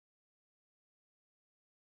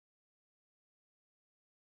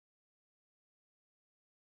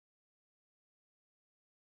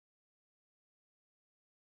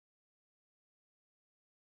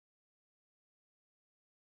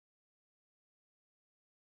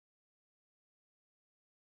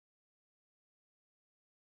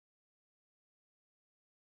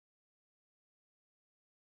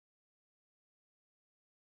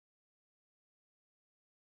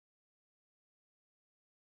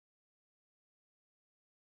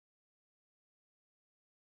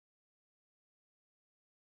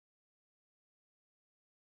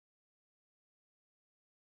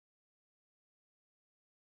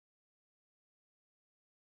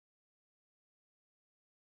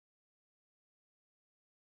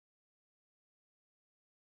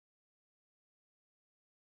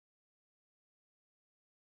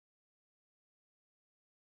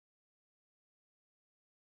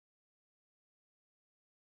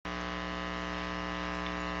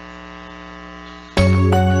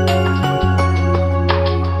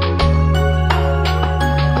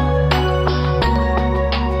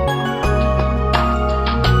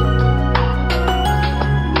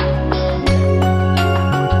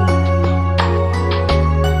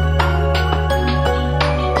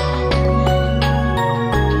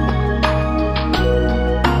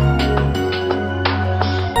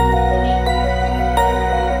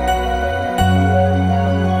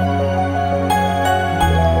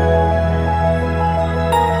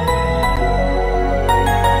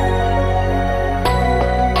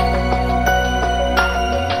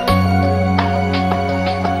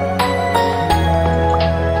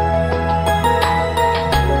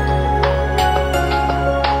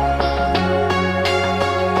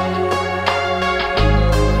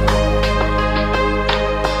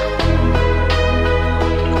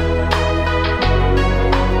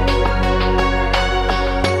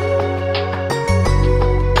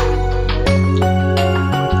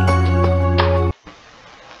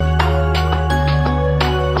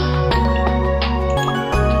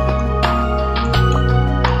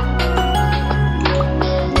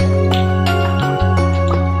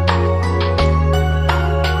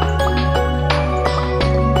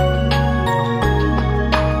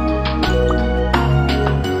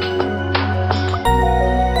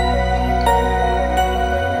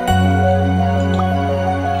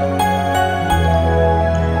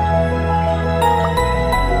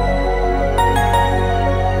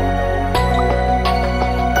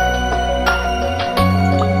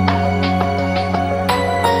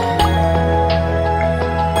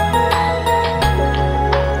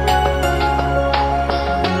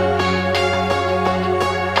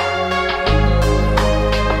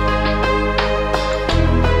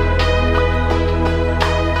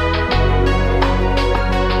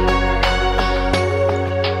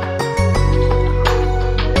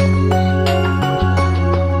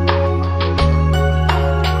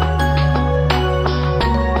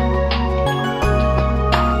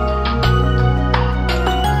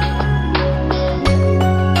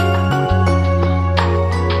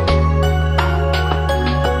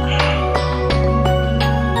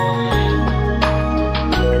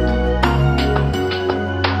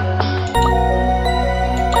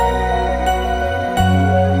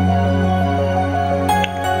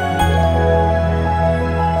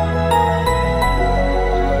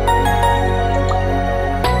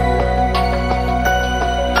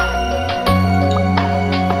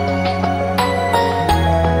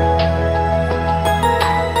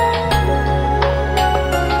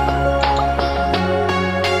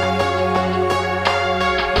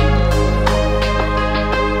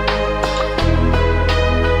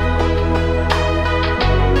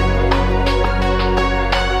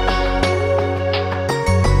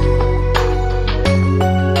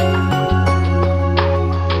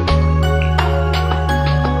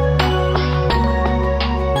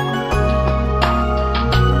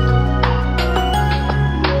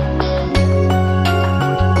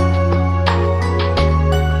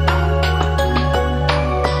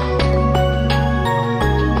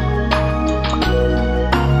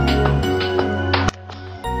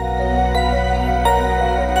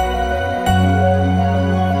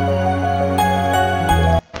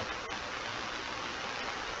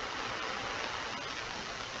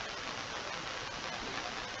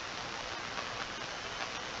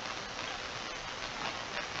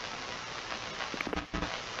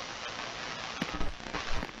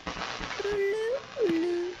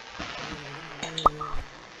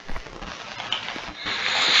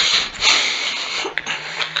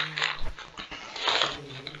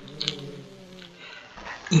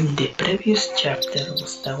previous chapter,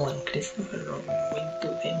 Gustavo and Christopher Robin went to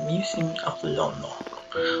the Museum of London,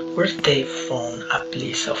 where they found a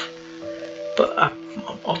piece of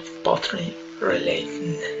pottery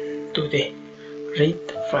relating to the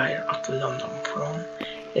Great Fire of London from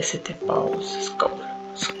St. Paul's School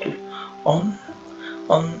on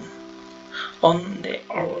the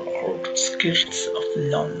outskirts of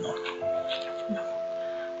London.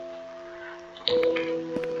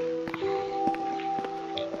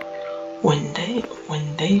 When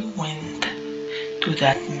they went to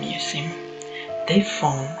that museum, they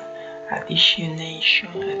found additional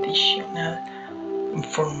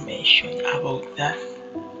information about that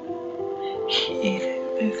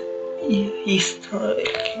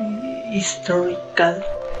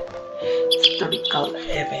historical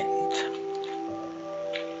event.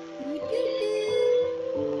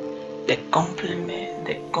 The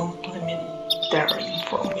complementary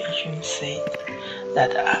information said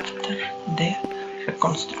that after the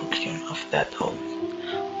reconstruction of that old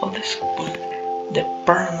school, the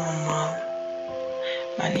paranormal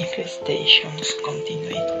manifestations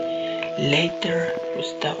continued. Later,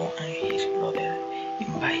 Gustavo and his brother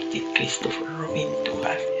invited Christopher Robin to a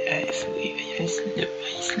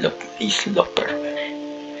sloper,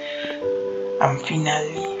 and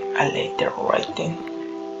finally a letter written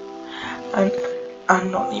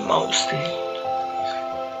anonymously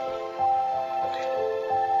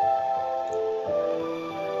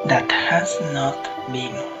that has not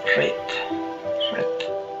been read.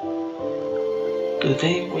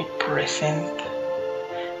 Today we present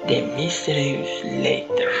the mysterious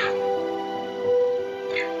letter.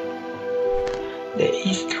 The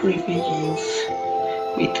history begins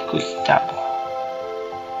with Gustavo,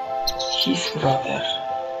 his brother,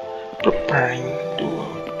 preparing to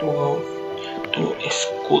go to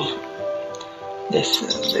school. The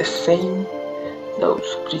same does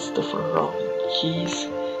Christopher Robin. He is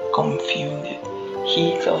confused. He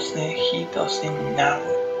doesn't know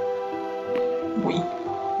with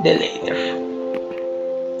the letter.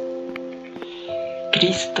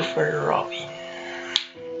 Christopher Robin.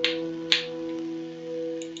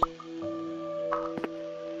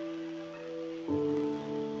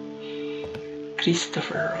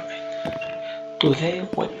 Christopher Robin. Today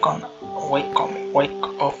wake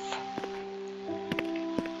up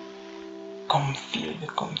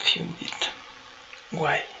confused.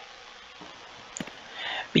 Why?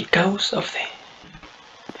 Because of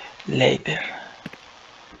the letter.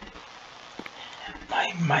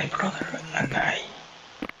 My brother and I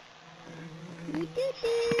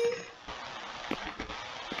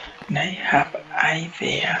have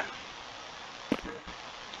idea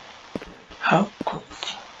how could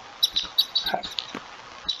have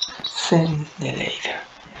sent the letter.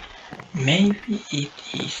 Maybe it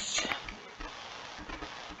is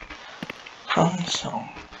from someone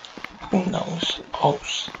who knows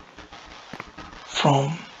us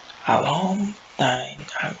from a long time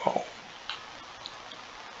ago.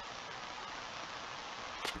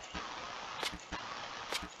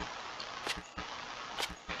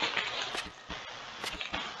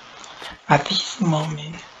 At this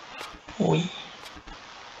moment, we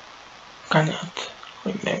cannot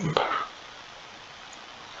remember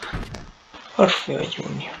Orfeo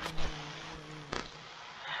Jr.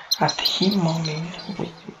 At this moment, we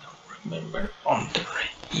do not remember under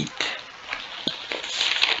it.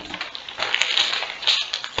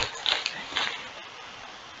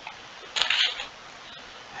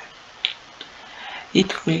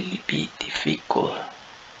 It will be difficult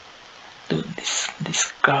to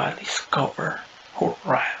discover who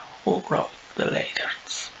wrote the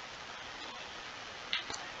letters.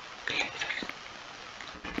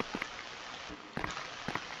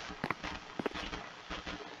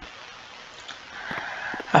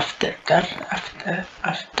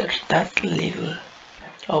 After that little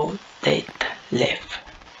old date left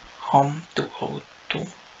home to go to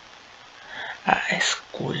a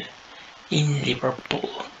school in Liverpool.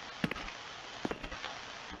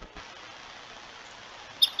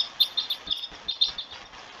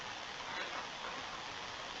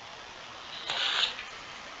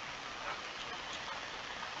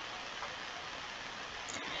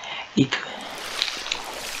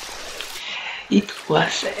 It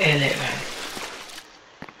was 11.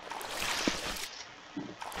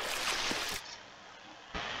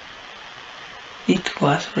 It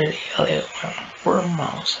was really 11 for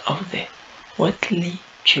most of the wealthy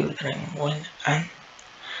children when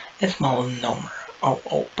a small number of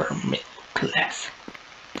upper middle class.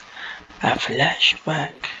 A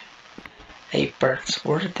flashback, a birds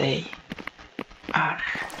where they are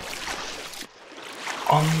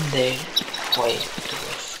on their way to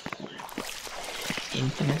school. in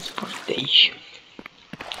transportation.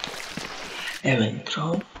 Even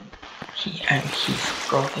though he and his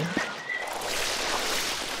brother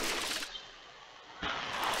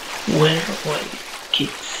were wild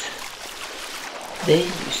kids, they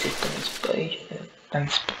used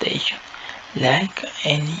transportation like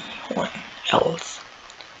anyone else.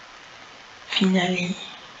 Finally,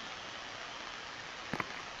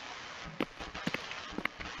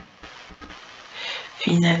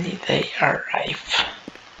 they arrive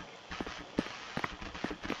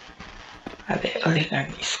at the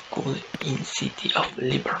elegant school in city of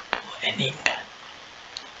Liverpool in England.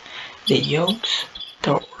 The jokes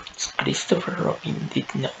towards Christopher Robin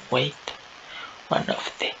did not wait. One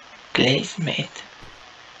of the classmates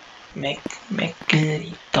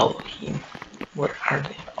meekly told him, "Where are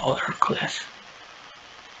the other class?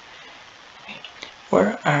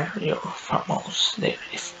 Where are your famous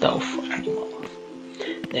stuffed animals?"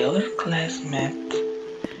 The other classmates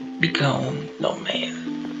began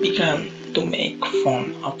to make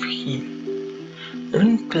fun of him.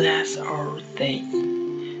 During class hours they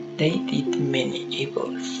did many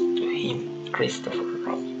evils to him. Christopher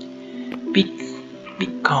Robin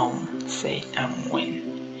became sad and went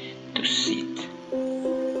to sit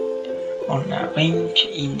on a bench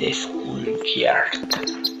in the schoolyard.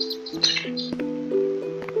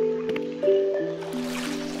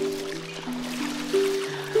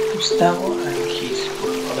 Gustavo and his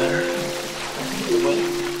brother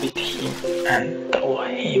went with him and told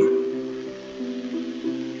him,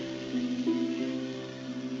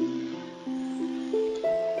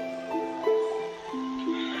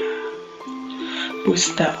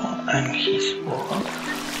 Gustavo and his brothers,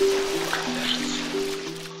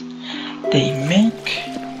 they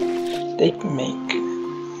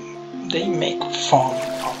make fun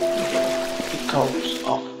of you because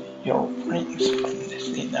of your friends from the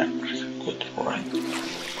synagogue. Good, right?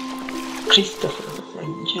 Christopher,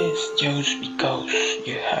 yes, just because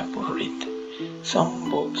you have read some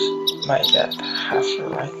books my dad has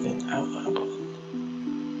written about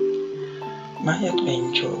my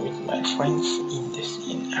adventure with my friends in the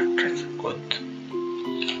synagogue. Good.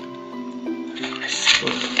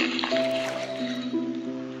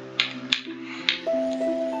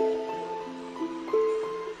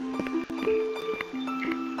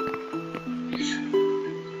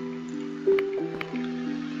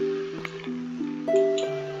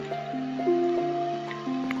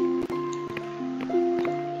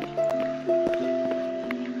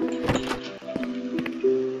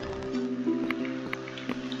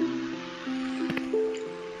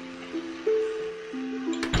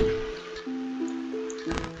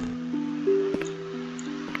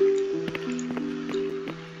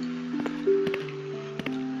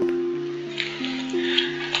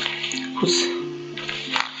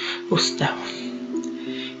 Gustavo,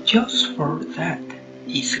 just for that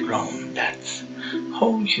is grown, that's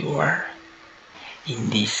how you are. In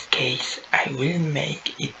this case, I will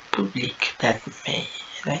make it public that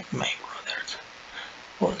my brothers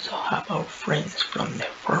also have our friends from the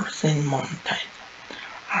frozen mountain.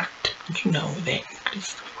 Art, you know them,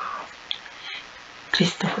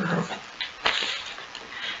 Christopher Robin.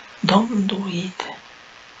 Don't do it.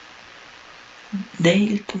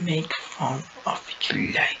 They'll to make fun of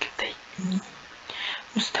you like they do.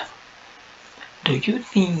 Gustavo, do you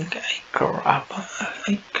think I care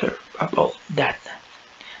about that?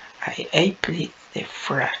 I played the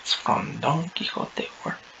phrase from Don Quixote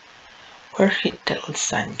where he tells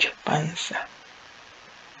Sancho Panza,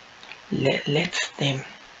 let them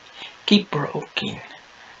keep broken,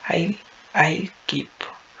 I'll keep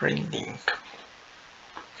reading.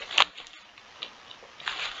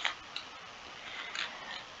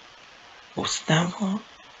 Gustavo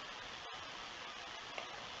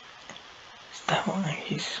and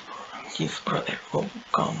his brother will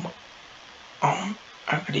come on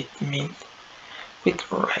agreement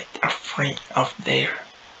with right a friend of their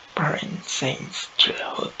parents since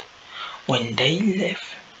childhood. When they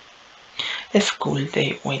left school,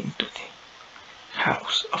 they went to the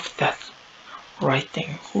house of that writer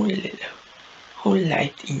who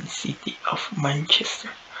lived in the city of Manchester.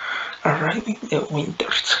 Arriving at the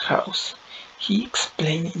Winter's house, he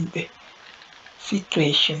explained the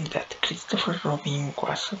situation that Christopher Robin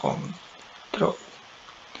was going through.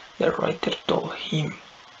 The writer told him,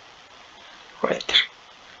 "Writer,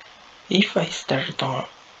 if I start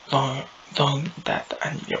doing that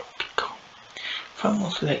and you become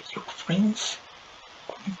famous like your friends,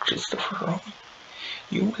 Christopher Robin,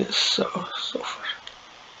 you will suffer.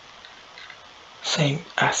 Same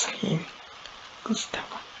as him,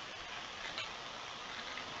 Gustavo."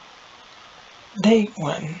 They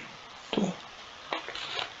went to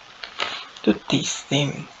to teach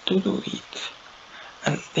them to do it,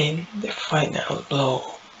 and then the final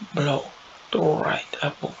blow to write a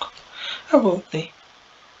book about the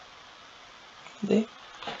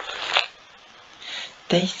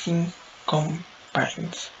tasting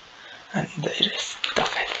companions and their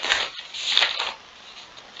stuffed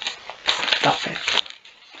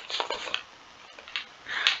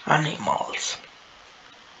animals.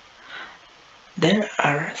 There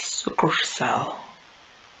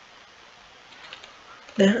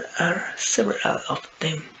are several of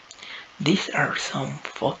them. These are some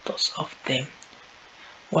photos of them.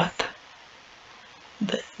 What?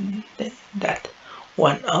 That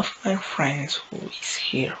one of my friends who is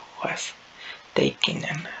here was taken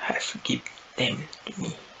and has given them to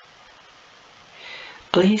me.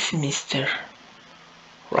 Please, Mr.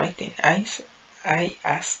 Writing, I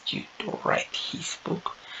asked you to write his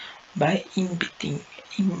book by inviting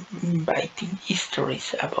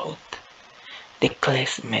stories about the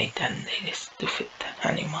classmates and their stupid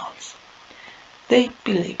animals. They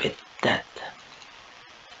believed that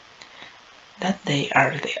they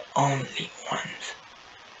are the only ones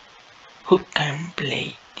who can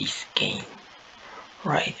play this game.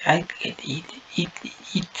 Right, I get it.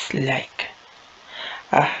 It's like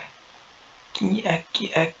a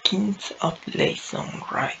kind of lesson,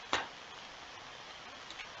 right?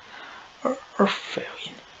 Or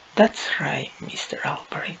failing. That's right, Mr.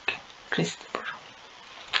 Albrecht, Christopher.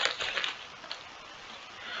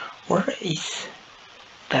 Where is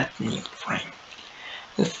that new friend,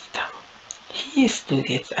 Gustavo? He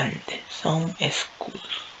studied at some school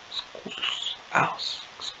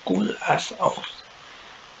as us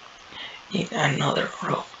in another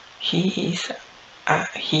room. He is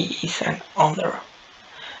an undercover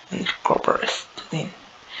student.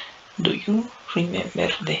 Do you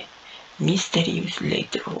remember the mysterious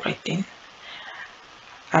letter written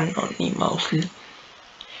anonymously?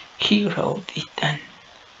 He wrote it and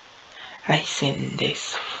I sent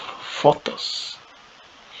these photos.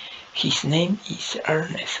 His name is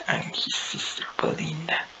Ernest and his sister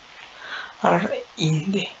Belinda are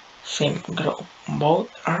in the same group. Both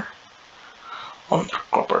are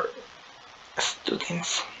undercover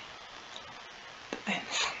students.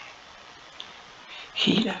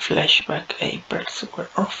 Here a flashback papers where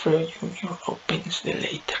Orfeo Jr. opens the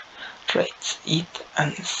letter, reads it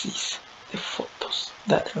and sees the photos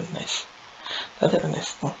that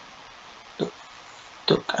Ernesto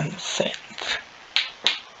took and sent.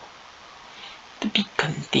 To be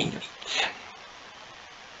continued.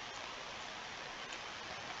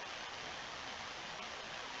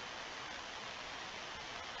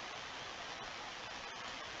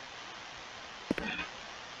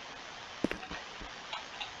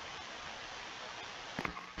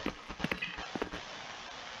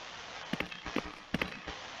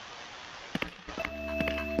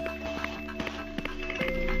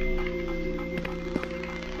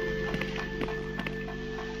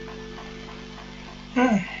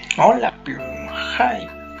 Hola, Plum. Hi.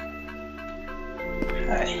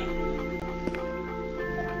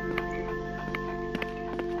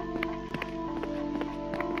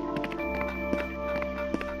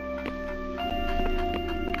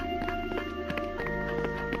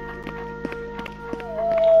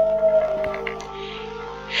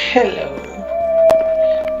 Hello,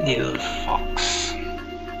 little fox.